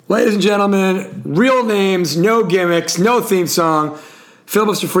Ladies and gentlemen, real names, no gimmicks, no theme song,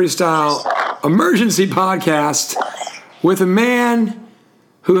 Filibuster Freestyle emergency podcast with a man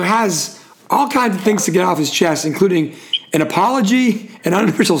who has all kinds of things to get off his chest, including an apology, an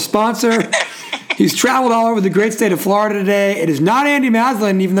unofficial sponsor. He's traveled all over the great state of Florida today. It is not Andy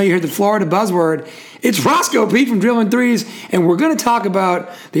Maslin, even though you heard the Florida buzzword. It's Roscoe Pete from Drillin' Threes, and we're going to talk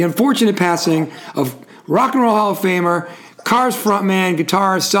about the unfortunate passing of Rock and Roll Hall of Famer, Cars frontman,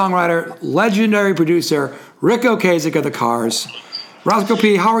 guitarist, songwriter, legendary producer, Ric Ocasek of the Cars. Roscoe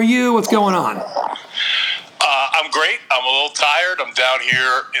P., how are you? What's going on? I'm great. I'm a little tired. I'm down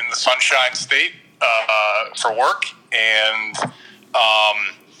here in the Sunshine State for work, and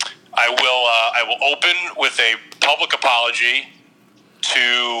I will open with a public apology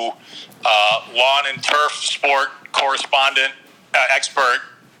to lawn and turf sport correspondent, expert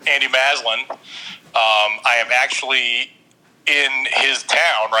Andy Maslin. I am actually in his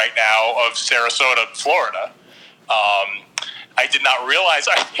town right now of Sarasota, Florida. I did not realize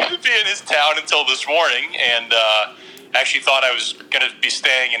I was going to be in his town until this morning, and actually thought I was going to be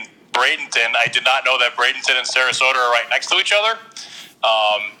staying in Bradenton. I did not know that Bradenton and Sarasota are right next to each other.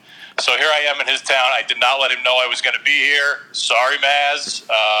 So here I am in his town. I did not let him know I was going to be here. Sorry, Maz.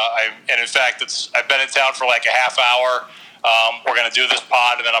 And in fact, I've been in town for like a half hour. We're going to do this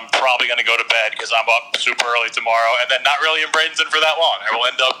pod, and then I'm probably going to go to bed because I'm up super early tomorrow, and then not really in Bradenton for that long. I will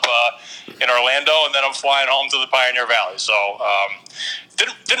end up in Orlando, and then I'm flying home to the Pioneer Valley. So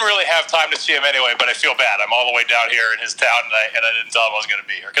didn't really have time to see him anyway, but I feel bad. I'm all the way down here in his town, and I didn't tell him I was going to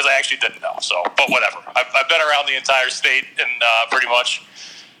be here because I actually didn't know. So, but whatever. I've been around the entire state, and pretty much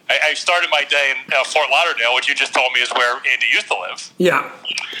I started my day in Fort Lauderdale, which you just told me is where Andy used to live. Yeah.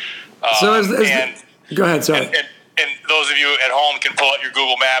 So go ahead, sorry. And those of you at home can pull out your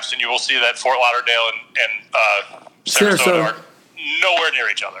Google Maps, and you will see that Fort Lauderdale and Sarasota are nowhere near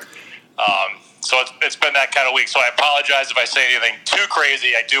each other. So it's been that kind of week. So I apologize if I say anything too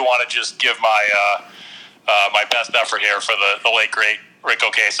crazy. I do want to just give my my best effort here for the late, great Ric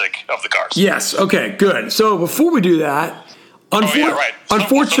Ocasek of the Cars. Yes, okay, good. So before we do that,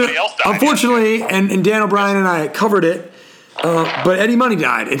 unfortunately, and Dan O'Brien and I covered it, but Eddie Money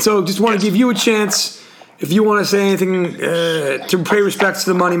died. And so just want to give you a chance, if you want to say anything to pay respects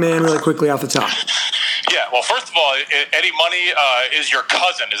to the Money Man really quickly off the top. Yeah, well, first of all, Eddie Money is your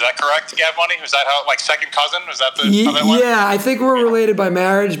cousin. Is that correct, Gav Money? Is that how, like, second cousin? Is that how that went? Yeah, I think we're related by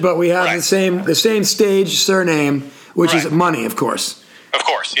marriage, but we have the same stage surname, which is Money, of course. Of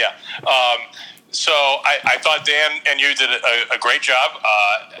course, yeah. So I thought Dan and you did a great job.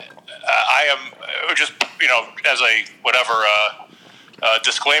 I am just, as a whatever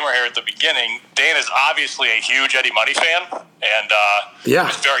disclaimer here at the beginning, Dan is obviously a huge Eddie Money fan, and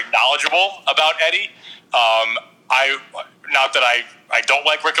is very knowledgeable about Eddie. Not that I don't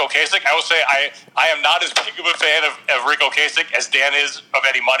like Ric Ocasek. I will say I am not as big of a fan of Ric Ocasek as Dan is of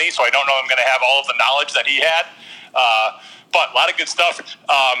Eddie Money, so I don't know I'm going to have all of the knowledge that he had. But a lot of good stuff.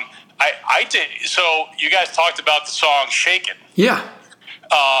 I did. So you guys talked about the song "Shakin'." Yeah.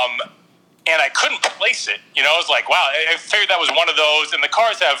 And I couldn't place it. It was like, wow. I figured that was one of those. And the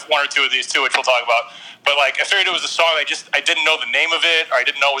Cars have one or two of these too, which we'll talk about. But like, I figured it was a song. I didn't know the name of it, or I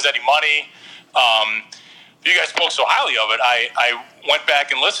didn't know it was Eddie Money. You guys spoke so highly of it. I went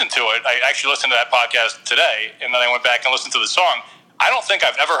back and listened to it. I actually listened to that podcast today, and then I went back and listened to the song. I don't think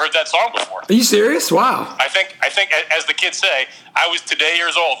I've ever heard that song before. Are you serious? Wow. I think, as the kids say, I was today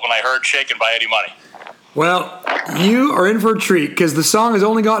years old when I heard "Shakin'" by Eddie Money. Well, you are in for a treat because the song has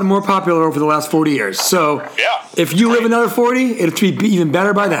only gotten more popular over the last 40 years. So if you live another 40, it'll be even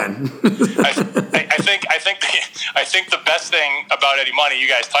better by then. I think the best thing about Eddie Money, you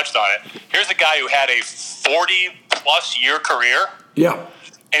guys touched on it. Here's a guy who had a 40-plus year career. Yeah.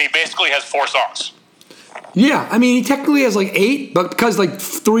 And he basically has 4 songs. Yeah, I mean, he technically has like 8, but because like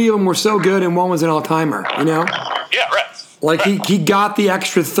 3 of them were so good and one was an all-timer, Yeah, right. Like he got the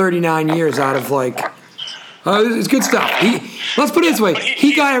extra 39 years out of like, it's good stuff. Let's put it this way,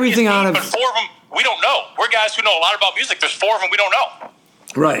 he got everything out of. But 4 of them we don't know. We're guys who know a lot about music. There's 4 of them we don't know.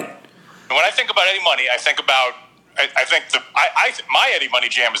 Right. And when I think about Eddie Money, I think about. I think my Eddie Money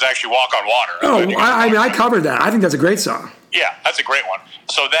jam is actually "Walk on Water." I covered that. I think that's a great song. Yeah, that's a great one.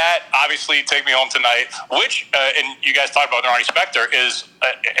 So that, obviously, "Take Me Home Tonight," which, and you guys talked about Ronnie Spector, is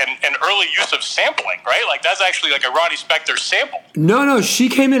an early use of sampling, right? Like, that's actually like a Ronnie Spector sample. No, she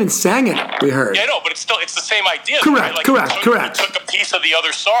came in and sang it, we heard. Yeah, no, but it's the same idea. Correct, right? Like, correct. He took a piece of the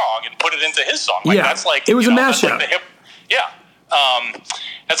other song and put it into his song. Like, that's like, it was a mashup.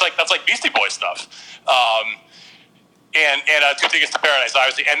 That's like Beastie Boys stuff. And Two Tickets to Paradise,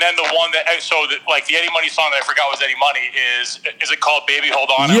 obviously. And then the one that, like the Eddie Money song that I forgot was Eddie Money is it called Baby Hold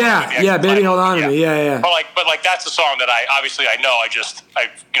On? Yeah, Baby Hold On to Me. Yeah. But that's the song that I know. I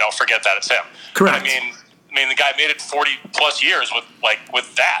forget that it's him. Correct. But I mean, the guy made it 40 plus years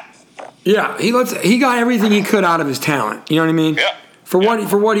with that. Yeah, he got everything he could out of his talent. You know what I mean? Yeah. For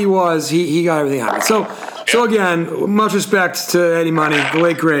what he was, he got everything out of it. So again, much respect to Eddie Money, the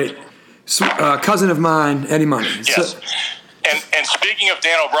late great cousin of mine, Eddie Money. Yes. And speaking of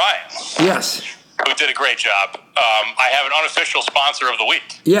Dan O'Brien, yes, who did a great job, I have an unofficial sponsor of the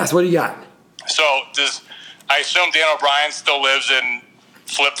week. Yes, what do you got? So I assume Dan O'Brien still lives in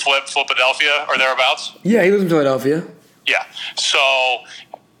Philadelphia or thereabouts? Yeah, he lives in Philadelphia. Yeah. So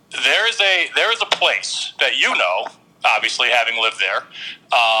there is a place that obviously having lived there,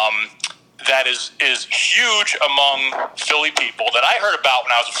 that is huge among Philly people that I heard about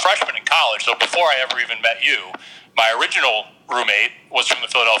when I was a freshman in college. So before I ever even met you, my original roommate was from the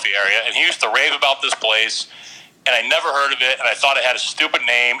Philadelphia area, and he used to rave about this place, and I never heard of it, and I thought it had a stupid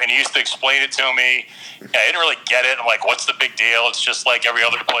name, and he used to explain it to me, and I didn't really get it. I'm like, what's the big deal? It's just like every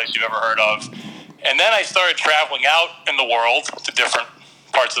other place you've ever heard of. And then I started traveling out in the world to different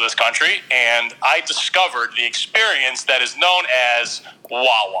parts of this country, and I discovered the experience that is known as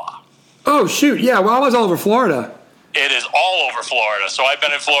Wawa. Oh, shoot. Yeah, Wawa's all over Florida. It is all over Florida. So I've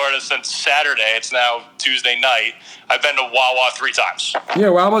been in Florida since Saturday. It's now Tuesday night. I've been to Wawa 3 times. Yeah,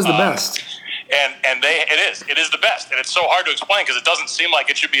 Wawa's the best. And it is the best. And it's so hard to explain because it doesn't seem like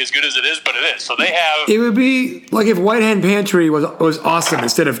it should be as good as it is, but it is. So they have... It would be like if White Hand Pantry was awesome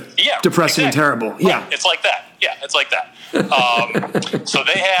instead of depressing and terrible. Yeah. It's like that. Yeah, it's like that. So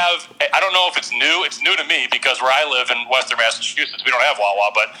they have... I don't know if it's new. It's new to me because where I live in Western Massachusetts, we don't have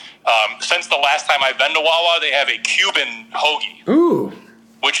Wawa. But since the last time I've been to Wawa, they have a Cuban hoagie. Ooh.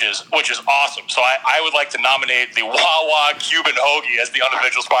 Which is awesome. So I would like to nominate the Wawa Cuban hoagie as the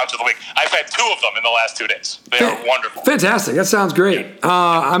unofficial sponsor of the week. I've had 2 of them in the last 2 days. They are wonderful. Fantastic. That sounds great.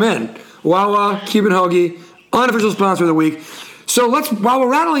 I'm in. Wawa Cuban hoagie, unofficial sponsor of the week. So while we're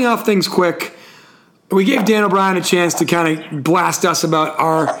rattling off things quick, we gave Dan O'Brien a chance to kind of blast us about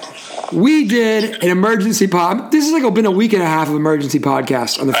we did an emergency pod. This has been a week and a half of emergency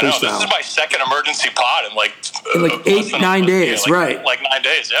podcast on the Freestyle. This is my second emergency pod in 8-9 days, right? Like 9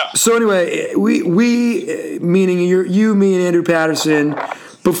 days, yeah. So anyway, we meaning you, me, and Andrew Patterson,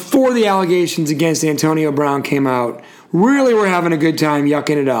 before the allegations against Antonio Brown came out, really were having a good time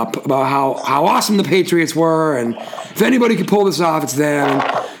yucking it up about how awesome the Patriots were, and if anybody could pull this off, it's them. And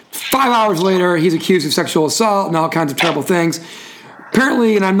 5 hours later, he's accused of sexual assault and all kinds of terrible things.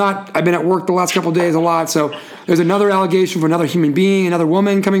 Apparently, and I've been at work the last couple of days a lot, so there's another allegation for another human being, another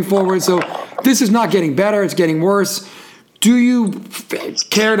woman coming forward. So this is not getting better, it's getting worse. Do you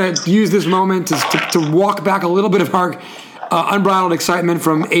care to use this moment to walk back a little bit of our unbridled excitement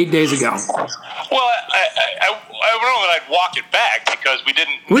from 8 days ago? Well, I don't know that I'd walk it back because we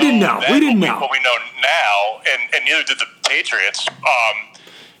didn't know what we know now, and neither did the Patriots.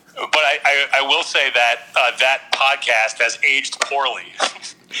 But I will say that that podcast has aged poorly,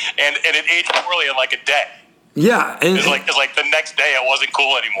 and it aged poorly in like a day. Yeah, it's like the next day it wasn't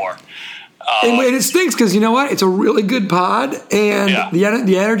cool anymore. And it stinks because you know what? It's a really good pod, and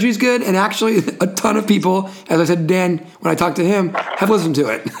the energy's good, and actually a ton of people, as I said to Dan when I talked to him, have listened to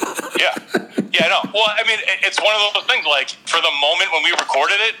it. Yeah, I know. Well, I mean, it's one of those things, like, for the moment when we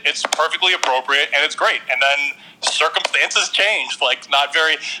recorded it, it's perfectly appropriate, and it's great. And then circumstances changed, like, not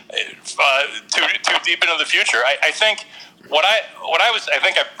very too deep into the future. I think I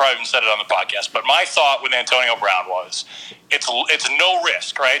think I probably even said it on the podcast, but my thought with Antonio Brown was it's no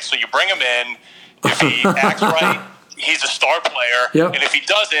risk, right? So you bring him in. If he acts right, he's a star player. Yep. And if he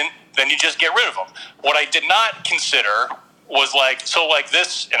doesn't, then you just get rid of him. What I did not consider was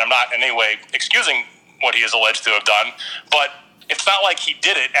this, and I'm not in any way excusing what he is alleged to have done, but it's not like he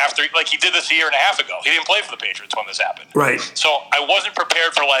did it after, like he did this a year and a half ago. He didn't play for the Patriots when this happened. Right. So I wasn't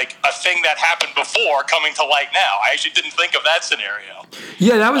prepared for a thing that happened before coming to light now. I actually didn't think of that scenario.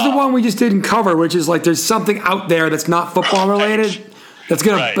 Yeah, that was the one we just didn't cover, which is there's something out there that's not football related that's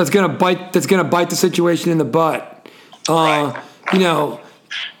gonna bite the situation in the butt. And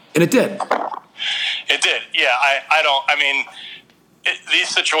it did. It did. Yeah, these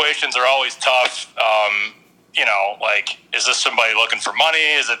situations are always tough. Is this somebody looking for money?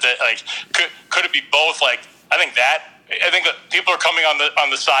 Is it that, could it be both? I think that people are coming on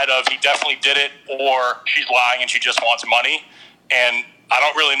the side of he definitely did it, or she's lying and she just wants money. And I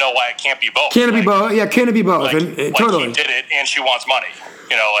don't really know why it can't be both. Can it be both? Yeah, can it be both? Totally. He did it and she wants money.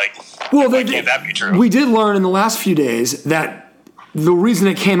 Can't that be true? We did learn in the last few days that the reason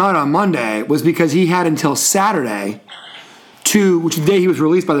it came out on Monday was because he had until Saturday which is the day he was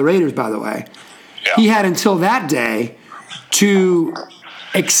released by the Raiders, by the way. Yeah. He had until that day to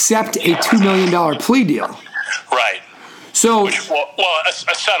accept a $2 million plea deal. Right. So, a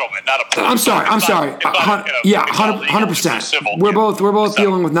settlement, not a plea. I'm sorry. Yeah, 100%. We're both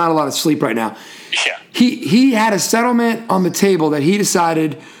dealing with not a lot of sleep right now. Yeah. He had a settlement on the table that he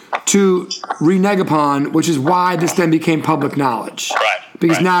decided to renege upon, which is why this then became public knowledge. Right.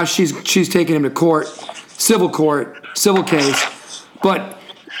 Because now she's taking him to court, civil case. But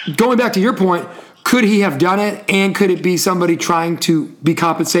going back to your point, could he have done it, and could it be somebody trying to be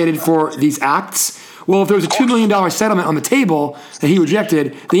compensated for these acts? Well, if there was a $2 million settlement on the table that he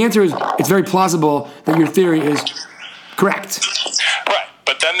rejected, the answer is it's very plausible that your theory is correct. Right.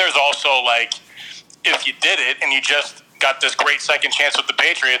 But then there's also, like, if you did it and you just got this great second chance with the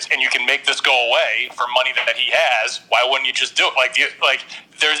Patriots and you can make this go away for money that he has, why wouldn't you just do it?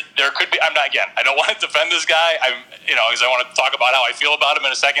 There could be, I don't want to defend this guy, because I want to talk about how I feel about him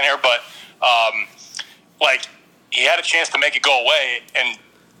in a second here, but, he had a chance to make it go away and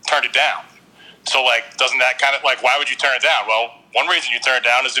turned it down. So, doesn't that kind of, why would you turn it down? Well, one reason you turn it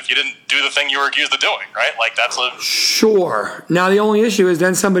down is if you didn't do the thing you were accused of doing, right? Sure. Now, the only issue is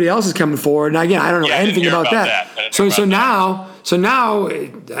then somebody else is coming forward. Now, again, I don't know anything about that. So now,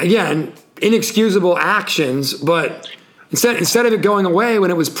 again, inexcusable actions, but instead of it going away when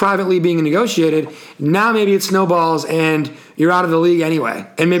it was privately being negotiated, now maybe it snowballs and you're out of the league anyway.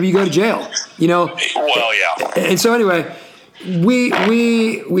 And maybe you go to jail, Well, yeah. And so anyway, we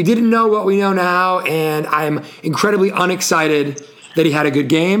didn't know what we know now, and I'm incredibly unexcited that he had a good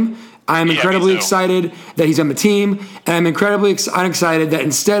game. I'm incredibly excited that he's on the team, and I'm incredibly unexcited that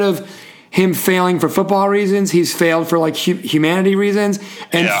instead of him failing for football reasons, he's failed for humanity reasons,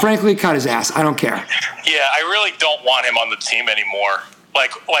 and frankly cut his ass. I don't care. Yeah, I really don't want him on the team anymore.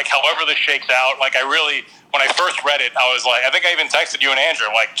 However this shakes out, when I first read it, I was I think I even texted you and Andrew,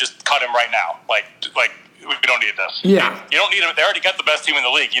 just cut him right now. We don't need this. Yeah. You don't need him. They already got the best team in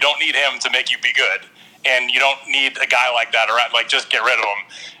the league. You don't need him to make you be good. And you don't need a guy like that around. Just get rid of him.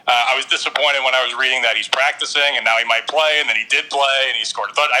 I was disappointed when I was reading that he's practicing and now he might play, and then he did play and he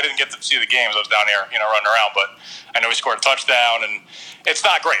scored a touchdown. I didn't get to see the games. I was down here, running around, but I know he scored a touchdown, and it's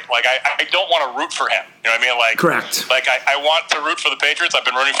not great. I don't want to root for him. You know what I mean? Correct. I want to root for the Patriots. I've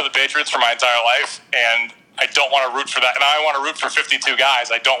been rooting for the Patriots for my entire life, and I don't want to root for that. And I want to root for 52 guys.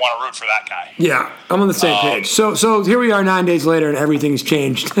 I don't want to root for that guy. Yeah, I'm on the same page. So here we are 9 days later, and everything's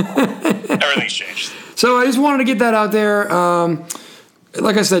changed. Everything's changed. So I just wanted to get that out there.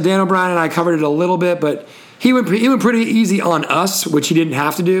 Like I said, Dan O'Brien and I covered it a little bit, but he went pretty easy on us, which he didn't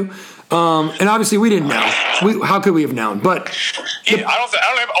have to do. And obviously we didn't know. How could we have known? But here's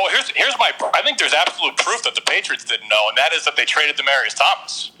my. I think there's absolute proof that the Patriots didn't know, and that is that they traded Demaryius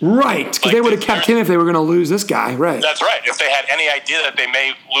Thomas. Right, because they would have kept him if they were going to lose this guy. Right. That's right. If they had any idea that they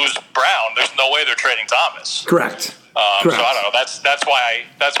may lose Brown, there's no way they're trading Thomas. Correct. So I don't know. That's why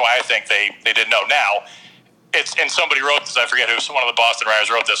I think they didn't know. Now, and somebody wrote this. I forget who. One of the Boston writers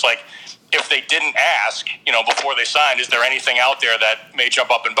wrote this. If they didn't ask, before they signed, is there anything out there that may jump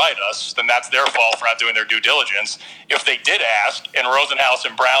up and bite us? Then that's their fault for not doing their due diligence. If they did ask, and Rosenhaus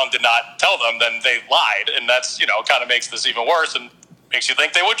and Brown did not tell them, then they lied, and that's kind of makes this even worse and makes you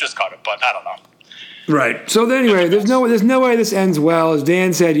think they would just cut it. But I don't know. Right. So anyway, there's no way this ends well. As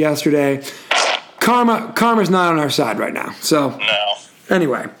Dan said yesterday, karma's not on our side right now. So no.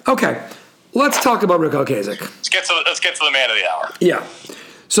 Anyway, okay. Let's talk about Rick Ocasek. Let's get to the man of the hour. Yeah.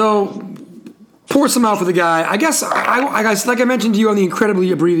 So, pour some out for the guy. I guess, like I mentioned to you on the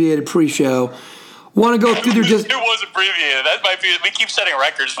incredibly abbreviated pre-show, want to go through their just. It was abbreviated. That might be. We keep setting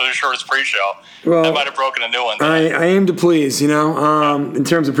records for the shortest pre-show. Well, that might have broken a new one. I aim to please, in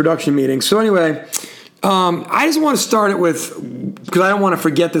terms of production meetings. So anyway, I just want to start it with, because I don't want to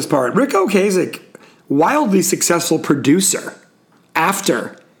forget this part. Rick Ocasek, wildly successful producer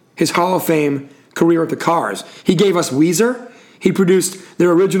after his Hall of Fame career with the Cars. He gave us Weezer. He produced their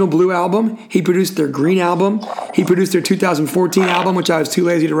original Blue album. He produced their Green album. He produced their 2014 album, which I was too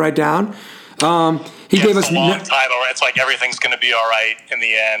lazy to write down. He gave us a long title. It's like Everything's Going to Be All Right in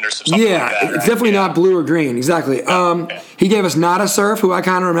the End, or something like that. Yeah, it's definitely not Blue or Green. Exactly. He gave us Nada Surf, who I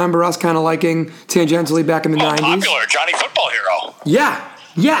kind of remember us kind of liking tangentially back in the 90s. Popular, Johnny Football Hero. Yeah.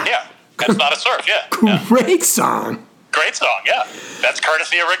 That's Nada Surf. Yeah. Great song. Great song. Yeah, that's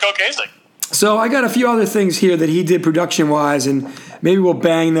courtesy of Rick Ocasek. So I got a few other things here that he did production-wise, and maybe we'll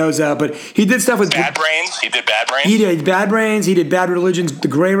bang those out. But he did stuff with Bad Brains. He did Bad Brains. He did Bad Brains. He did Bad Religion's The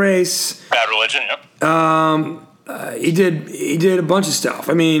Gray Race. Bad Religion. Yep. He did a bunch of stuff.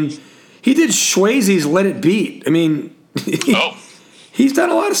 I mean, he did Swayze's Let It Beat. I mean, He's done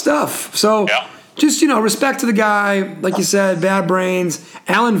a lot of stuff. So just, respect to the guy. Like you said, Bad Brains.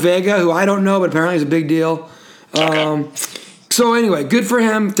 Alan Vega, who I don't know, but apparently is a big deal. So anyway, good for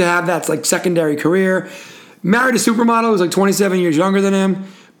him to have that like secondary career. Married a supermodel who's like 27 years younger than him.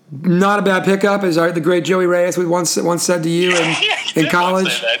 Not a bad pickup, as the great Joey Reyes once said to you in college.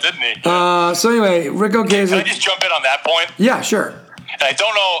 Say that, didn't he? So anyway, Rick Ocasek. Can I just jump in on that point? Yeah, sure. And I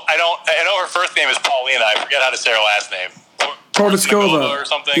know her first name is Paulina. I forget how to say her last name. Povitskova or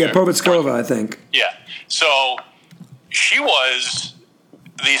something. Yeah, Povitskova, I think. Yeah. So she was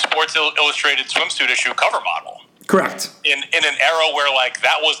the Sports Illustrated swimsuit issue cover model. Correct. In an era where like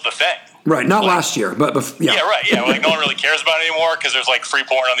that was the thing. Right, not last year, but yeah. Yeah, right. Yeah, like no one really cares about it anymore because there's like free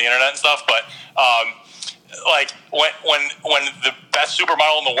porn on the internet and stuff. But like when the best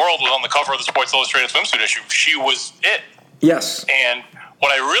supermodel in the world was on the cover of the Sports Illustrated swimsuit issue, she was it. Yes. And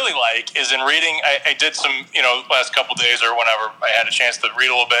what I really like is in reading. I did some last couple of days or whenever I had a chance to read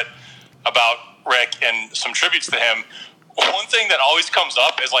a little bit about Rick and some tributes to him. One thing that always comes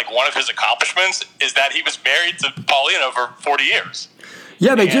up as like one of his accomplishments is that he was married to Paulina for 40 years.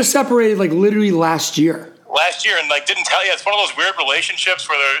 Yeah, they just separated like literally last year. And like didn't tell you. It's one of those weird relationships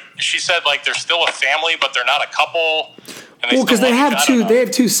where she said like they're still a family, but they're not a couple. Well, because they have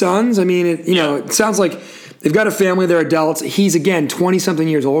two sons. I mean, it sounds like they've got a family. They're adults. He's again 20-something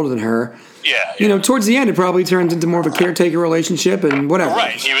years older than her. Yeah. Towards the end, it probably turns into more of a caretaker relationship and whatever.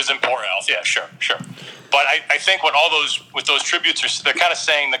 Right. He was in poor health. Yeah, sure. But I think with those tributes, they're kind of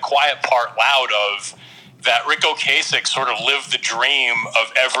saying the quiet part loud of that Rick Ocasek sort of lived the dream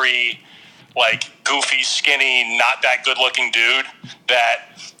of every like goofy, skinny, not that good looking dude that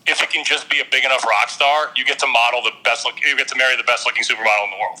if you can just be a big enough rock star, you get to you get to marry the best looking supermodel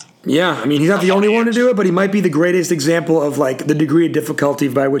in the world. Yeah, I mean, he's not the only one to do it, but he might be the greatest example of like the degree of difficulty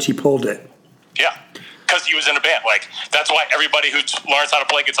by which he pulled it. Yeah. Because he was in a band. Like, that's why everybody who learns how to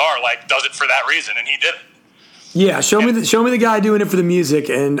play guitar, like, does it for that reaan, and he did it. Yeah, show me the guy doing it for the music,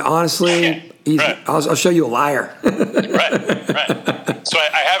 and honestly, I'll show you a liar. Right. So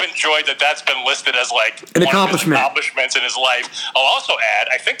I have enjoyed that's been listed as, like, an one accomplishment. Of his accomplishments in his life. I'll also add,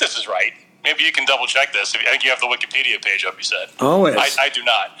 I think this is right. Maybe you can double-check this. I think you have the Wikipedia page up, you said. Always. I do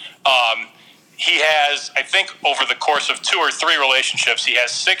not. He has, I think, over the course of 2 or 3 relationships, he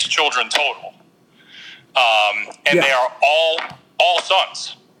has 6 children total. They are all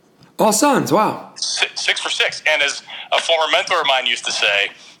sons. All sons, wow. 6 for 6. And as a former mentor of mine used to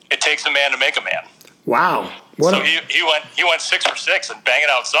say, it takes a man to make a man. Wow. He went 6 for 6 and banging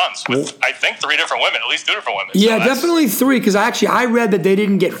out sons with I think 3 different women, at least 2 different women. Yeah, so definitely 3 because I read that they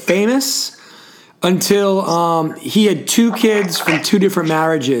didn't get famous until he had 2 kids from 2 different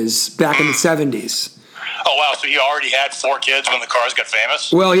marriages back in the 70s. Oh, wow. So he already had 4 kids when the Cars got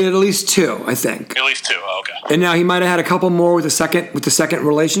famous? Well, he had at least 2, I think. At least 2, okay. And now he might have had a couple more with the second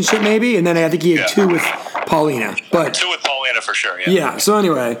relationship, maybe. And then I think he had 2 with Paulina. But 2 with Paulina for sure, Yeah, so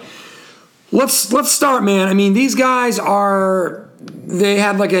anyway, let's start, man. I mean, these guys they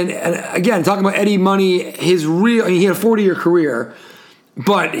had like again, talking about Eddie Money, he had a 40-year career,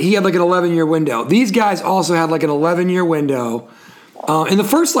 but he had like an 11-year window. These guys also had like an 11-year window. And the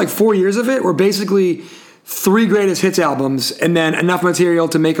first like 4 years of it were basically 3 greatest hits albums and then enough material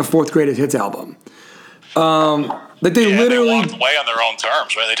to make a 4th greatest hits album. Like they literally walked away on their own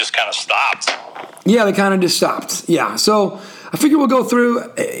terms, right? They just kind of stopped. Yeah, they kind of just stopped. Yeah, so I figure we'll go through.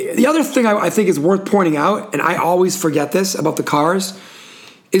 The other thing I think is worth pointing out, and I always forget this about the Cars,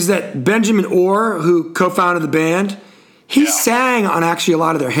 is that Benjamin Orr, who co-founded the band, he sang on actually a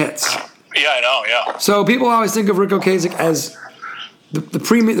lot of their hits. Yeah, I know. Yeah. So people always think of Rick Ocasek as the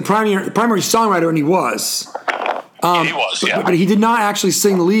primary songwriter, and he was. He was, yeah. But he did not actually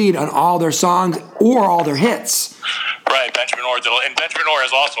sing lead on all their songs or all their hits. Right, Benjamin Orr did, and Benjamin Orr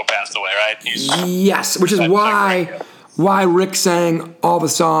has also passed away, right? Yes, which is why Rick sang all the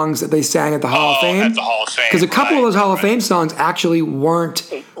songs that they sang at the Hall of Fame. At the Hall of Fame. Because a couple of those Hall of Fame songs actually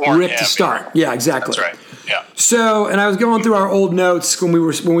weren't Rick to start. Yeah, exactly. That's right. Yeah. So, and I was going through our old notes when we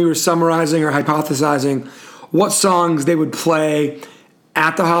were summarizing or hypothesizing what songs they would play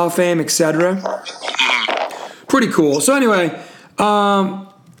at the Hall of Fame, etc. Pretty cool. So anyway, and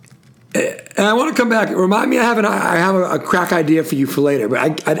I want to come back. Remind me, I have a crack idea for you for later,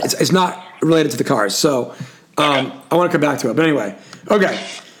 but it's not related to the Cars. So I want to come back to it. But anyway, okay.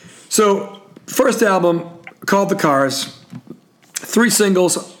 So first album called The Cars. 3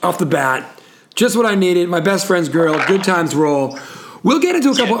 singles off the bat. Just What I Needed, My Best Friend's Girl, Good Times Roll. We'll get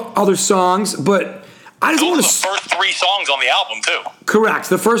into a couple other songs, but I just want to. The first 3 songs on the album too. Correct.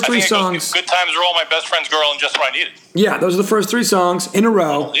 The first 3 songs. Good Times Roll, My Best Friend's Girl, and Just What I Needed. Yeah, those are the first 3 songs in a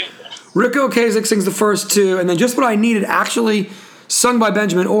row. Rick Ocasek sings the first 2, and then Just What I Needed actually sung by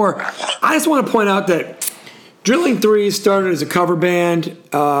Benjamin Orr. I just want to point out that Drilling Threes started as a cover band.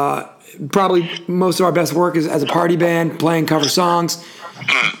 Probably most of our best work is as a party band, playing cover songs,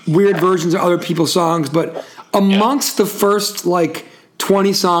 weird versions of other people's songs. But amongst the first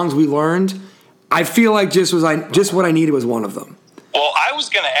 20 songs we learned, I feel like just what I needed was one of them. Well, I was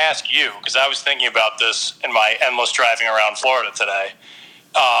going to ask you, because I was thinking about this in my endless driving around Florida today.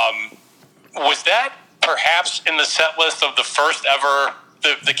 Was that perhaps in the set list of the first ever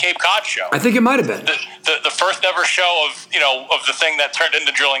the Cape Cod show? I think it might have been the first ever show of the thing that turned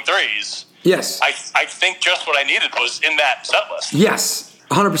into Drilling Threes. Yes, I think just what I needed was in that set list. Yes,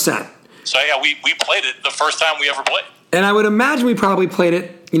 100%. So yeah, we played it the first time we ever played. And I would imagine we probably played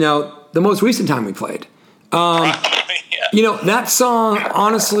it, the most recent time we played. Yeah. That song,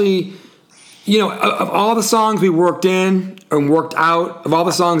 honestly, of all the songs we worked in and worked out, of all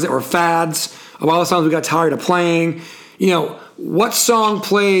the songs that were fads, of all the songs we got tired of playing, what song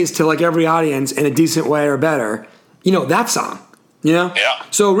plays to every audience in a decent way or better? That song, Yeah.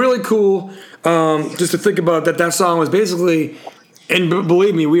 So really cool just to think about that song was basically, and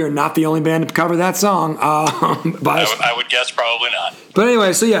believe me, we are not the only band to cover that song. I would guess probably not. But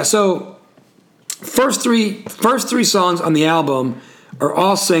anyway, so first three songs on the album are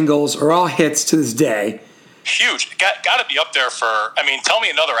all singles, are all hits to this day. Huge. Got to be up there for, tell me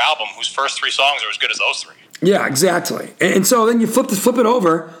another album whose first 3 songs are as good as those 3. Yeah, exactly. And so then you flip it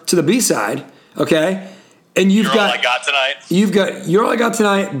over to the B-side, okay? And You're All I Got Tonight. You've got You're All I Got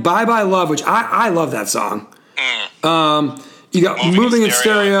Tonight, Bye Bye Love, which I love that song. You got Moving in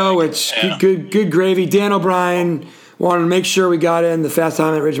Stereo, which good gravy. Dan O'Brien wanted to make sure we got in the Fast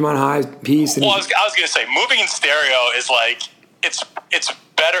Time at Ridgemont High piece. Well, I was going to say, Moving in Stereo is it's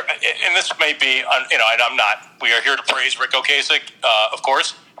better, and this may be, and I'm not, we are here to praise Rick Ocasek, of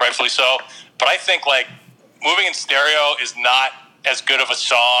course, rightfully so, but I think Moving in Stereo is not as good of a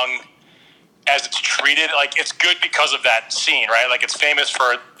song as it's treated. It's good because of that scene, right? It's famous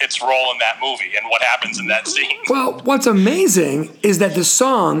for its role in that movie and what happens in that scene. Well, what's amazing is that the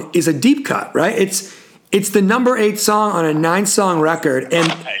song is a deep cut, right? It's the number 8 song on a 9-song record,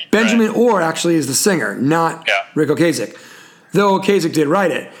 and Benjamin Orr actually is the singer, not Rick Ocasek, though Ocasek did write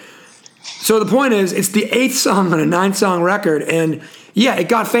it. So the point is, it's the 8th song on a 9-song record, and it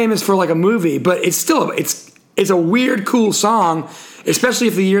got famous for a movie, but it's still it's a weird, cool song, especially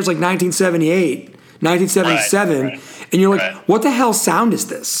if the year's 1978, 1977, and you're what the hell sound is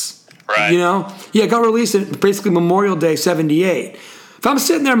this? Right. It got released at basically Memorial Day 78. If I'm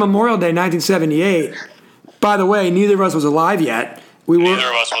sitting there Memorial Day 1978, by the way, neither of us was alive yet. Neither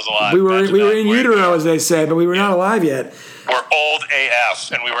of us was alive. We were in utero, as they say, but we were not alive yet. We're old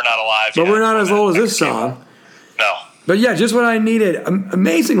AF, and we were not alive yet. But we're not as old as this song. No. But just what I needed.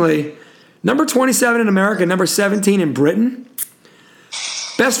 Amazingly, number 27 in America, number 17 in Britain.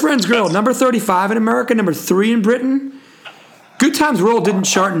 Best Friends Girl, number 35 in America, number 3 in Britain. Good Times Roll didn't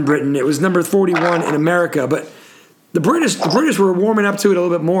chart in Britain. It was number 41 in America, but the British were warming up to it a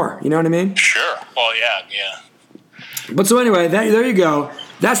little bit more. You know what I mean? Sure. Well, yeah. But so anyway, there you go.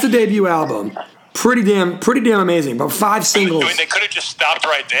 That's the debut album. Pretty damn amazing. About 5 singles. They could have just stopped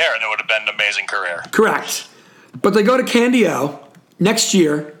right there, and it would have been an amazing career. Correct. But they go to Candy-O next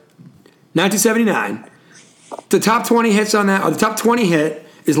year, 1979. The top 20 hits on that, or the top 20 hit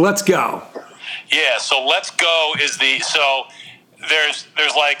is "Let's Go." Yeah. So "Let's Go" is so there's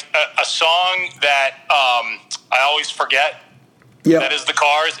a song that I always forget. Yeah. That is the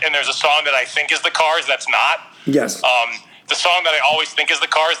Cars, and there's a song that I think is the Cars that's not. Yes. The song that I always think is the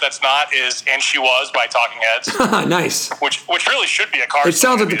Cars that's not is "And She Was" by Talking Heads. Nice. Which really should be a Cars. It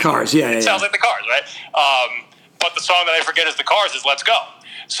sounds like the Cars. Yeah. It sounds like the Cars, right? But the song that I forget is the Cars is "Let's Go."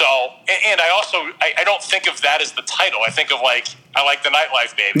 So, and I don't think of that as the title. I think of I Like the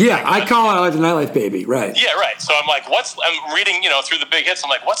Nightlife Baby. Yeah, I call it I Like the Nightlife Baby, right. Yeah, right. So I'm reading, through the big hits.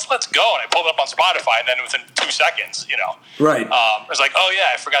 I'm what's Let's Go? And I pulled it up on Spotify, and then within 2 seconds, Right. I was oh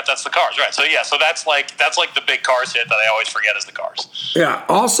yeah, I forgot that's the Cars. Right. So yeah, so that's the big Cars hit that I always forget is the Cars. Yeah.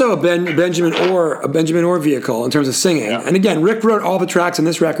 Also a Benjamin Orr vehicle in terms of singing. Yeah. And again, Rick wrote all the tracks on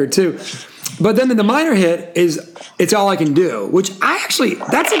this record too. But then the minor hit is "It's All I Can Do," which that's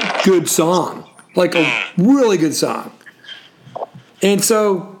a good song. A really good song. And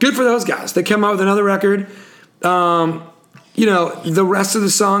so, good for those guys. They came out with another record. The rest of the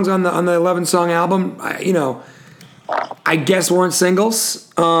songs on the 11-song album, I guess weren't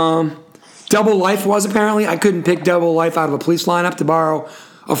singles. Double Life was apparently. I couldn't pick Double Life out of a police lineup, to borrow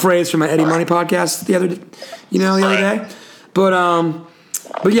a phrase from my Eddie Money podcast the other day.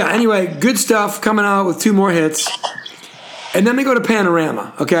 But yeah, anyway, good stuff coming out with 2 more hits. And then they go to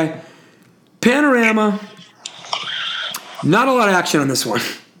Panorama, okay? Panorama, Not a lot of action on this one.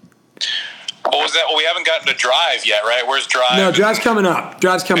 What was that? Well, we haven't gotten to Drive yet, right? Where's Drive? No, Drive's coming up. You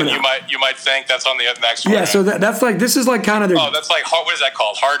might think that's on the next one. Yeah, so that's like, this is like kind of their... Oh, that's like, what is that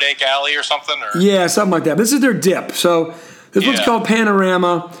called? Heartache Alley or something? Or? Yeah, something like that. This is their dip. So this one's called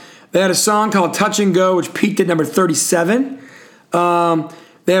Panorama. They had a song called Touch and Go, which peaked at number 37. They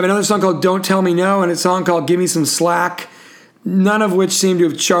have another song called Don't Tell Me No and a song called Give Me Some Slack, none of which seem to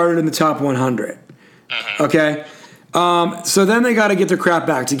have charted in the top 100. Mm-hmm. Okay? So then they got to get their crap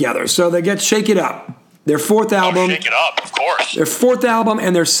back together. So they get Shake It Up, their fourth album. Shake It Up, of course. Their fourth album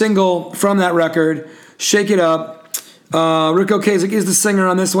and their single from that record, Shake It Up. Rick Ocasek is the singer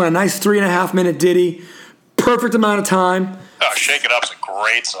on this one. A nice 3.5-minute ditty. Perfect amount of time. Oh, Shake It Up's a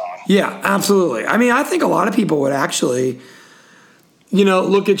great song. Yeah, absolutely. I mean, I think a lot of people would actually,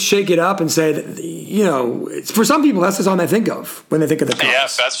 look at Shake It Up and say that, for some people, that's the song they think of when they think of the Cars.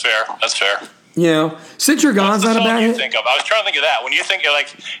 Yes, that's fair. That's fair. Since You're Gone's not a bad hit. Think of? I was trying to think of that. When you think,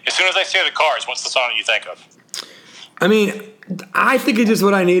 as soon as I say the Cars, what's the song that you think of? I mean, I think it's just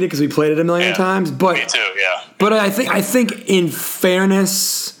what I needed because we played it a million times. But me too. Yeah. But I think in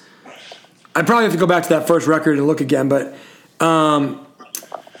fairness, I probably have to go back to that first record and look again. But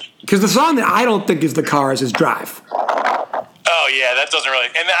because the song that I don't think is the Cars is Drive. Oh yeah, that doesn't really.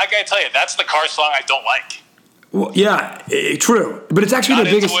 And I gotta tell you, that's the Cars song I don't like. Well, yeah, true, but it's actually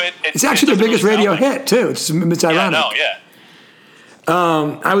their biggest. It's actually their biggest radio hit too. It's ironic.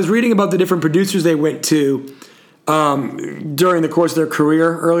 I was reading about the different producers they went to during the course of their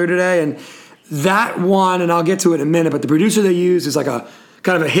career earlier today, and that one, and I'll get to it in a minute. But the producer they used is like a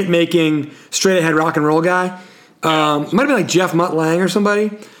kind of a hit making, straight ahead rock and roll guy. Might have been like Jeff Mutt Lang or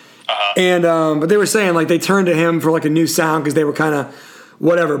somebody. And but they were saying like they turned to him for like a new sound because they were kind of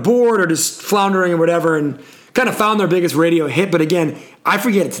bored or just floundering or whatever, and kind of found their biggest radio hit. But again, I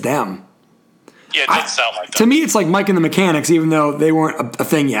forget it's them. Yeah, it didn't sound like that. To me, it's like Mike and the Mechanics, even though they weren't a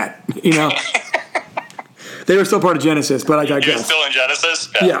thing yet. They were still part of Genesis, but I digress. You're still in Genesis?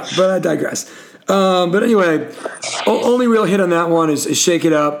 Yeah, but I digress. But anyway, only real hit on that one is Shake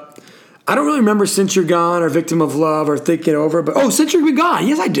It Up. I don't really remember Since You're Gone or Victim of Love or Think It Over, but Since You're Gone.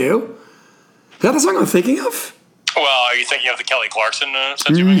 Yes, I do. Is that the song I'm thinking of? Well, are you thinking of the Kelly Clarkson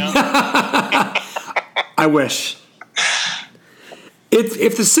Since You're Gone? I wish.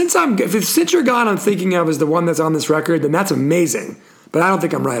 If Since You're Gone I'm thinking of is the one that's on this record, then that's amazing. But I don't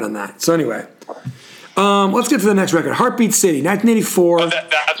think I'm right on that. So anyway, let's get to the next record. Heartbeat City, 1984. That's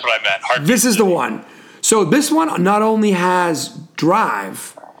what I meant. Heartbeat this is the one. So this one not only has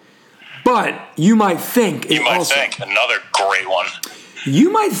Drive, but You Might Think is also. You Might Think, another great one.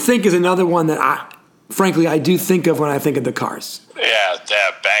 You Might Think is another one that I do think of when I think of the Cars. Yeah,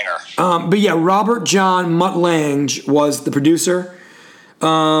 banger. But yeah, Robert John Mutt Lange was the producer.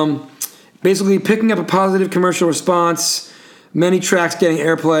 Basically picking up a positive commercial response, many tracks getting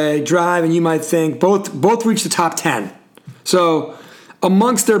airplay, Drive and You Might Think, both reached the top 10. So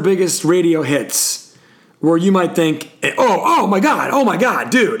amongst their biggest radio hits were You Might Think, oh my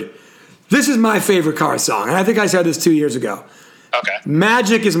God, dude. This is my favorite Cars song, and I think I said this 2 years ago. Okay.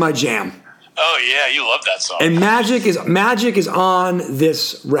 Magic is my jam. Oh yeah, you love that song. And Magic is on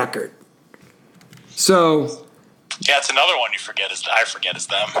this record. So yeah, it's another one I forget is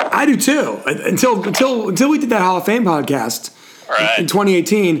them. I do too. Until we did that Hall of Fame podcast in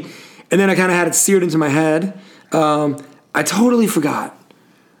 2018, and then I kind of had it seared into my head. I totally forgot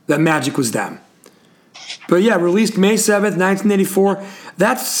that Magic was them. But yeah, released May 7th, 1984.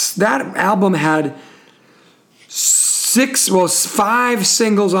 That album had 5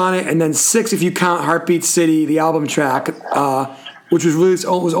 singles on it, and then 6 if you count Heartbeat City, the album track, which was released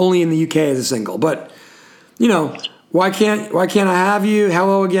was only in the UK as a single. But why can't I Have You?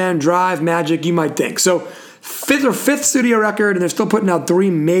 Hello Again, Drive, Magic, You Might Think. So fifth studio record, and they're still putting out 3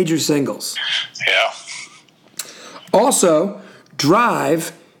 major singles. Yeah. Also,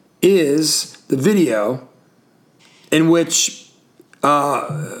 Drive is the video in which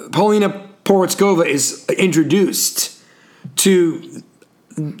Paulina Porizkova is introduced to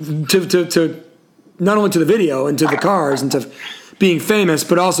not only to the video and to the Cars and to being famous,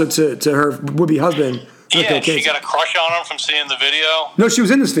 but also to her would-be husband. Yeah, she got a crush on him from seeing the video. No, she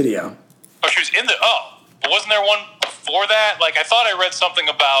was in this video. Oh, she was in but wasn't there one before that? Like, I thought I read something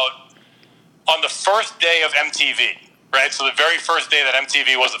about on the first day of MTV, right? So the very first day that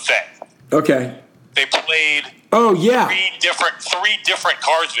MTV was a thing. Okay. They played. Oh yeah. 3 different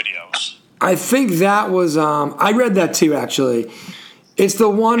Cars videos. I think that was. I read that too. Actually, it's the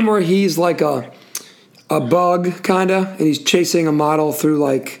one where he's like a bug kinda, and he's chasing a model through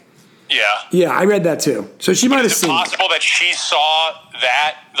like. Yeah, I read that too. So she might have Is it seen possible that she saw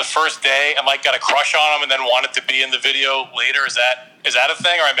that the first day and like got a crush on him and then wanted to be in the video later? Is that a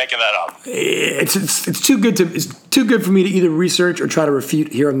thing, or am I making that up? It's too good for me to either research or try to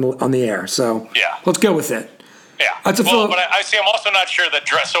refute here on the air. So Yeah. let's go with it. Yeah. That's a but I see. I'm also not sure that.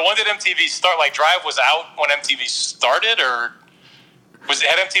 So when did MTV start? Like Drive was out when MTV started, or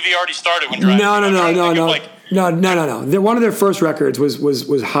had MTV already started when Drive? No. Like, No. One of their first records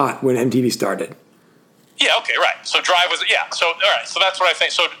was hot when MTV started. yeah. Okay. Right. So Drive was. Yeah. So all right. So that's what I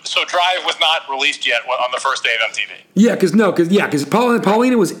think. So Drive was not released yet on the first day of MTV. Yeah, because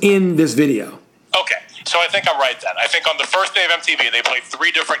Paulina was in this video. Okay. So I think I'm right then. I think on the first day of MTV, they played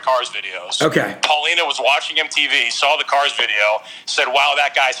 3 different Cars videos. Okay. Paulina was watching MTV, saw the Cars video, said, wow,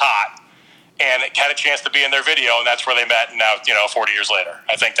 that guy's hot, and had a chance to be in their video, and that's where they met, and now, 40 years later.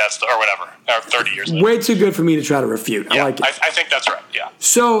 I think that's, or whatever, or 30 years later. Way too good for me to try to refute. Yeah, I like it. I think that's right, yeah.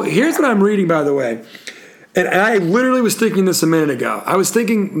 So here's what I'm reading, by the way. And I literally was thinking this a minute ago. I was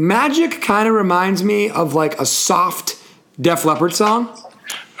thinking Magic kind of reminds me of like a soft Def Leppard song.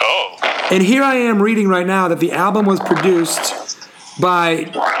 Oh. And here I am reading right now that the album was produced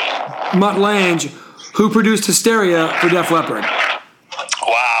by Mutt Lange, who produced Hysteria for Def Leppard.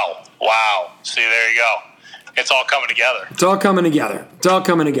 Wow. See, there you go. It's all coming together. It's all coming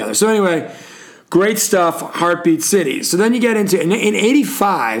together. So anyway, great stuff, Heartbeat City. So then you get into, in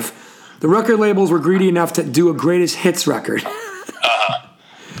 85, the record labels were greedy enough to do a greatest hits record.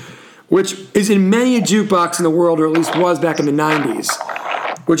 Which is in many a jukebox in the world, or at least was back in the 90s.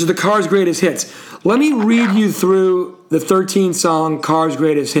 Which is the Cars' Greatest Hits. Let me read you through the 13-song Cars'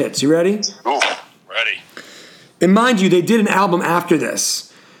 Greatest Hits. You ready? Ooh, ready. And mind you, they did an album after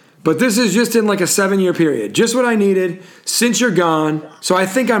this. But this is just in like a 7-year period. Just What I Needed, Since You're Gone. So I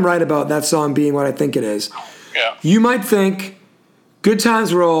think I'm right about that song being what I think it is. Yeah. You Might Think, Good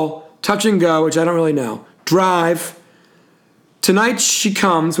Times Roll, Touch and Go, which I don't really know, Drive, Tonight She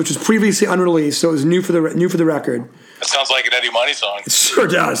Comes, which was previously unreleased, so it was new for the record. That sounds like an Eddie Money song. It sure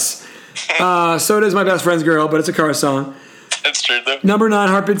does. So does My Best Friend's Girl, but it's a car song. That's true, though. Number 9,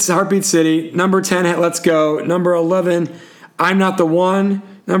 Heartbeat City. Number 10, Let's Go. Number 11, I'm Not the One.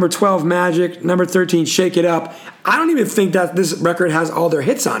 Number 12, Magic. Number 13, Shake It Up. I don't even think that this record has all their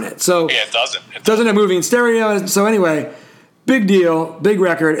hits on it. So Yeah, it doesn't. It doesn't have Moving in Stereo. So anyway, big deal, big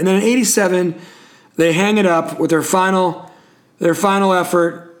record. And then in 87, they hang it up with their final original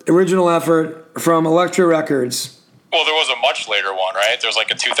effort from Elektra Records. Well, there was a much later one, right? There's like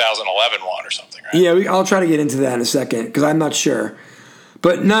a 2011 one or something, right? Yeah, I'll try to get into that in a second because I'm not sure.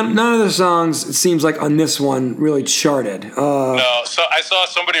 But none of the songs, it seems like on this one, really charted. No, so I saw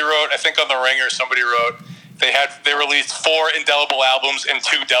somebody wrote, I think on The Ringer, somebody wrote they released 4 indelible albums and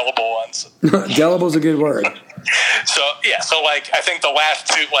 2 delible ones. Delible's a good word. So like I think the last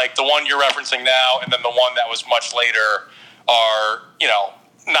 2, like the one you're referencing now, and then the one that was much later, are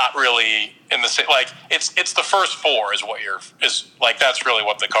not really in the same. Like it's the first 4 is like that's really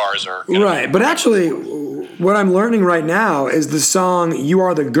what the Cars are. Right, but actually, what I'm learning right now is the song "You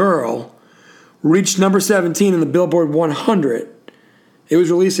Are the Girl" reached number 17 in the Billboard 100. It was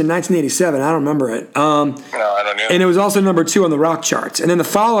released in 1987. I don't remember it. No, I don't know. And it was also number 2 on the rock charts. And then the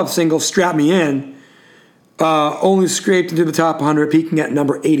follow-up single, "Strap Me In," only scraped into the top 100, peaking at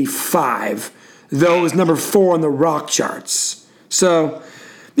number 85, though it was number 4 on the rock charts. So,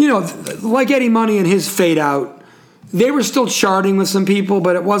 like Eddie Money and his fade out, they were still charting with some people,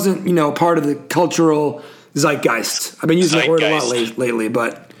 but it wasn't, part of the cultural zeitgeist. I've been using that word a lot lately,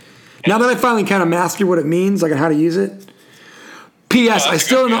 but now that I finally kind of mastered what it means, like how to use it. P.S. I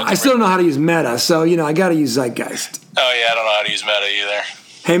still don't know how to use meta, so I got to use zeitgeist. Oh yeah, I don't know how to use meta either.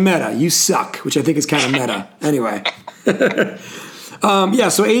 Hey Meta, you suck, which I think is kind of meta. Anyway.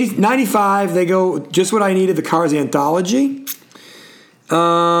 So 95, they go Just What I Needed, the Cars Anthology.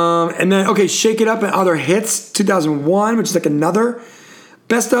 And then, Shake It Up and Other Hits, 2001, which is like another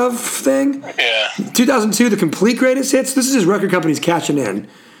best of thing. Yeah. 2002, The Complete Greatest Hits. This is his record company's cashing in.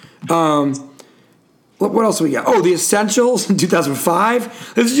 What else do we got? Oh, The Essentials in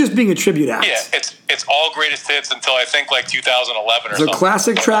 2005. This is just being a tribute act. Yeah, it's all greatest hits until I think like 2011 or something. So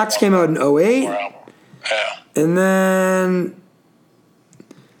Classic Tracks came out in 08. Yeah. And then,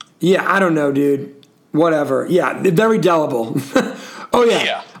 I don't know, dude. Whatever. Yeah, very delible. Oh,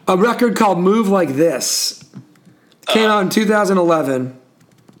 yeah. A record called Move Like This came out in 2011.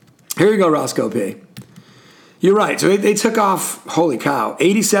 Here you go, Roscoe P. You're right. So they took off, holy cow,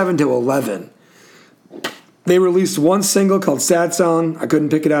 87 to 11. They released one single called Sad Song. I couldn't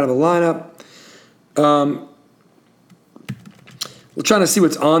pick it out of the lineup. We're trying to see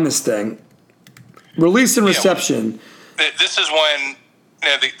what's on this thing. Release and reception. This is when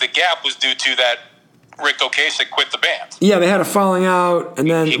the gap was due to that Rick Ocasek quit the band. Yeah, they had a falling out, and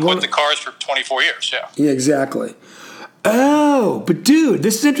then he quit the Cars for 24 years. Yeah. Yeah, exactly. Oh, but dude,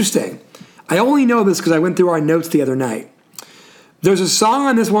 this is interesting. I only know this because I went through our notes the other night. There's a song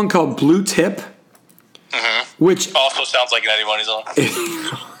on this one called Blue Tip, which also sounds like an Eddie Money song.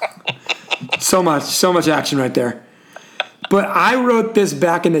 so much action right there. But I wrote this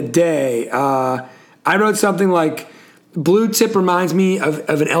back in the day. I wrote something like, Blue Tip reminds me of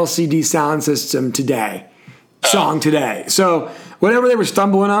an LCD sound system song today. So whatever they were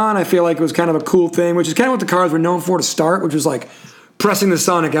stumbling on, I feel like it was kind of a cool thing, which is kind of what the Cars were known for to start, which was like pressing the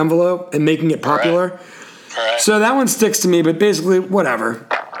sonic envelope and making it popular. Right. So that one sticks to me, but basically, whatever.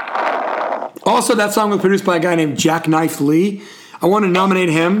 Also, that song was produced by a guy named Jackknife Lee. I want to nominate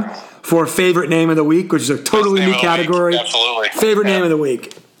him for Favorite Name of the Week, which is a totally new category. Absolutely. Favorite Name of the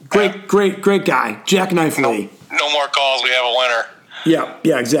Week. Great guy. Jackknife Lee. No more calls. We have a winner.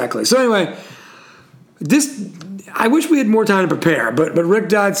 Yeah, exactly. So anyway, I wish we had more time to prepare, but Rick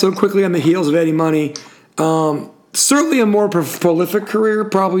died so quickly on the heels of Eddie Money. Certainly a more prolific career,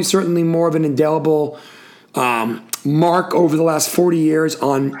 probably certainly more of an indelible mark over the last 40 years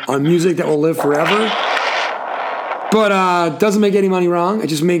on music that will live forever. But doesn't make Eddie Money wrong. It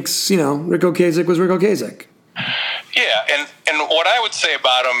just makes, Rick Ocasek was Rick Ocasek. Yeah, and what I would say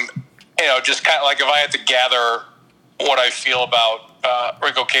about him, just kind of like if I had to gather what I feel about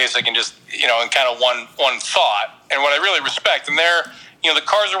Rick Ocasek and just, in kind of one thought, and what I really respect, and the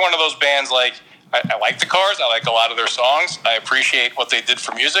Cars are one of those bands, like, I like the Cars. I like a lot of their songs. I appreciate what they did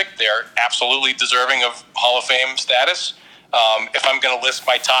for music. They are absolutely deserving of Hall of Fame status. If I'm going to list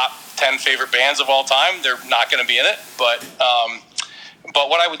my top 10 favorite bands of all time, they're not going to be in it. But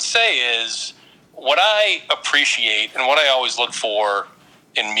what I would say is, what I appreciate and what I always look for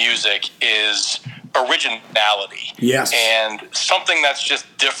in music is originality. Yes. And something that's just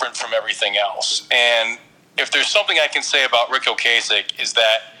different from everything else. And if there's something I can say about Rick Ocasek is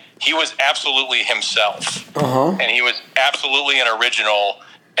that he was absolutely himself. And he was absolutely an original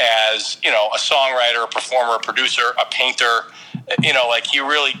as, a songwriter, a performer, a producer, a painter. He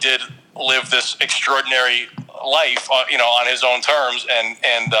really did live this extraordinary life, on his own terms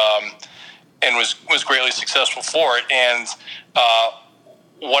and was greatly successful for it. And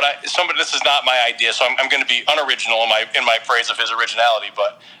this is not my idea, so I'm going to be unoriginal in my praise of his originality,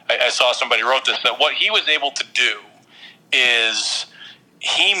 but I saw somebody wrote this, that what he was able to do is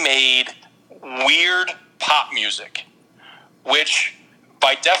he made weird pop music, which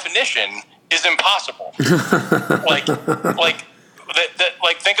by definition is impossible.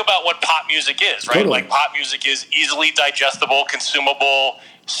 Think about what pop music is, right? Totally. Like pop music is easily digestible, consumable,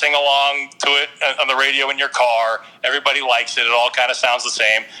 sing along to it on the radio in your car. Everybody likes it. It all kind of sounds the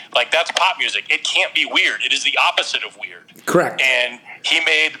same. Like, that's pop music. It can't be weird. It is the opposite of weird. Correct. And he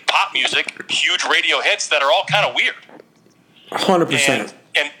made pop music huge radio hits that are all kind of weird. 100%.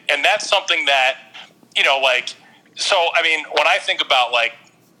 And that's something that, when I think about, like,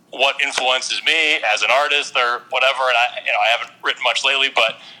 what influences me as an artist or whatever, and I haven't written much lately,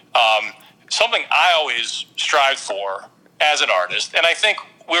 but something I always strived for as an artist, and I think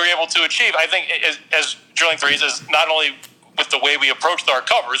we were able to achieve, I think, as Drilling Threes, is not only with the way we approached our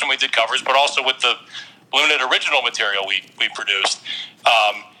covers, and we did covers, but also with the limited original material we produced,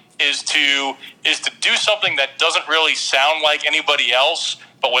 is to do something that doesn't really sound like anybody else,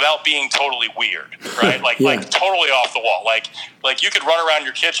 but without being totally weird, right? Like totally off the wall. Like you could run around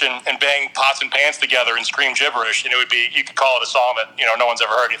your kitchen and bang pots and pans together and scream gibberish, and you could call it a song that no one's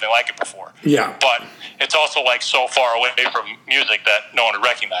ever heard anything like it before. Yeah. But it's also like so far away from music that no one would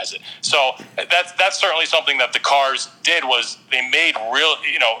recognize it. So that's certainly something that the Cars did, was they made real,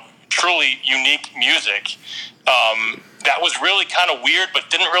 truly unique music that was really kind of weird, but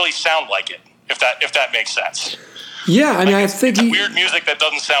didn't really sound like it. If that makes sense. Yeah, I think it's weird music that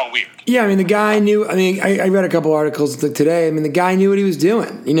doesn't sound weird. Yeah, the guy knew. I read a couple articles today. The guy knew what he was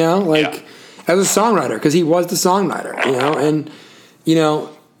doing. As a songwriter, because he was the songwriter.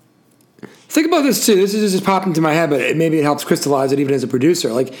 Think about this too. This is just popped into my head, but maybe it helps crystallize it even as a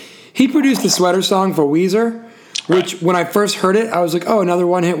producer. Like, he produced the Sweater song for Weezer, which when I first heard it, I was like, oh, another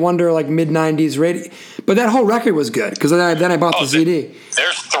one-hit wonder, like mid-'90s radio. But that whole record was good, because then I bought the CD.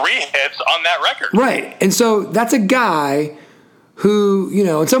 There's 3 hits on that record. Right. And so that's a guy who,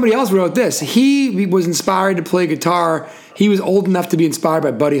 and somebody else wrote this. He was inspired to play guitar. He was old enough to be inspired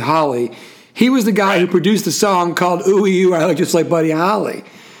by Buddy Holly. He was the guy who produced a song called Ooh You, I Like Just Like Buddy Holly.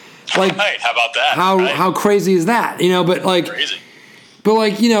 Like, right. How about that? How crazy is that? But like... Crazy.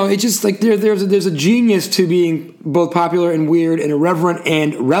 But it's just like there's a genius to being both popular and weird and irreverent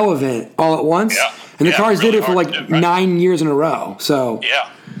and relevant all at once. Yeah. And the Cars really did it for hard like to do, right? 9 years in a row. So Yeah,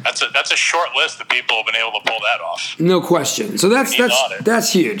 that's a short list of people who have been able to pull that off. no question. So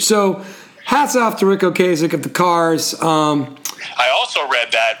that's huge. So hats off to Rick Ocasek of the Cars. I also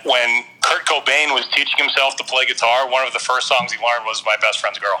read that when Kurt Cobain was teaching himself to play guitar, one of the first songs he learned was "My Best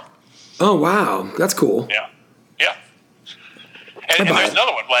Friend's Girl." Oh wow, that's cool. Yeah. And there's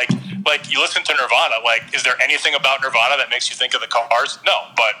another one. Like you listen to Nirvana. Like, is there anything about Nirvana that makes you think of the Cars? No.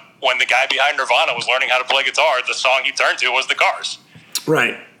 But when the guy behind Nirvana was learning how to play guitar, the song he turned to was the Cars.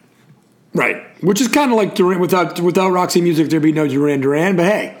 Right. Which is kind of like Duran. Without Roxy Music, there'd be no Duran Duran. But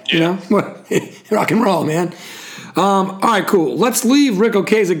hey, you know, rock and roll, man. All right, cool. Let's leave Rick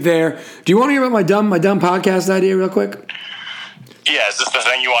Ocasek there. Do you want to hear about my dumb podcast idea real quick? Yeah, is this the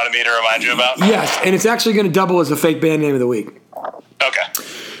thing you wanted me to remind you about? Yes, and it's actually going to double as a fake band name of the week. Okay.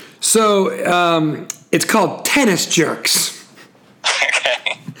 So it's called Tennis Jerks.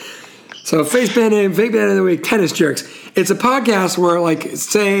 Okay. So fake band name of the week, Tennis Jerks. It's a podcast where, like,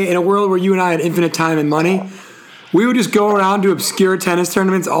 say in a world where you and I had infinite time and money, we would just go around to obscure tennis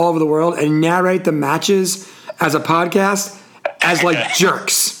tournaments all over the world and narrate the matches as a podcast as like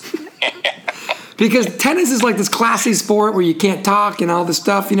jerks. Because tennis is like this classy sport where you can't talk and all this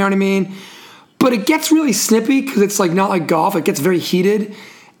stuff, you know what I mean? But it gets really snippy because it's like not like golf. It gets very heated.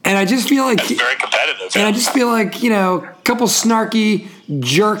 And I just feel like... It's very competitive. And I just feel like, you know, a couple snarky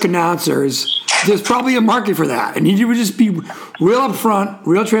jerk announcers, there's probably a market for that. And you would just be real upfront,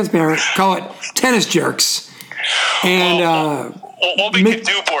 real transparent, call it Tennis Jerks. And... what we could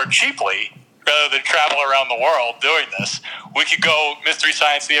do more cheaply, rather than travel around the world doing this, we could go Mystery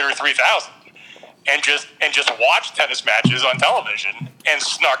Science Theater 3000. And just watch tennis matches on television and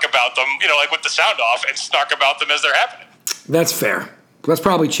snark about them, you know, like with the sound off, and snark about them as they're happening. That's fair. That's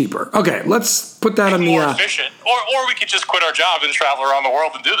probably cheaper. Okay, let's put that on the... more efficient. Or we could just quit our job and travel around the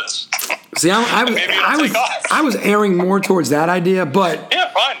world and do this. See, I was erring more towards that idea, but...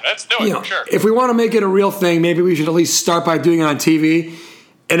 Yeah, fine. Let's do it, sure. If we want to make it a real thing, maybe we should at least start by doing it on TV.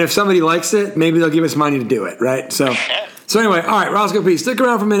 And if somebody likes it, maybe they'll give us money to do it, right? So anyway, all right, Roscoe P. Stick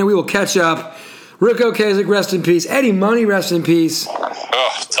around for a minute. We will catch up. Rick Ocasek, rest in peace. Eddie Money, rest in peace.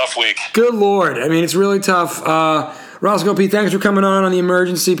 Oh, tough week. Good Lord. I mean, it's really tough. Roscoe P., thanks for coming on the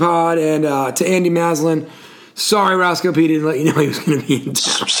emergency pod. And to Andy Maslin, sorry Roscoe P. didn't let you know he was going to be in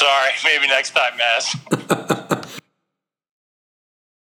town. Sorry. Maybe next time, Maz.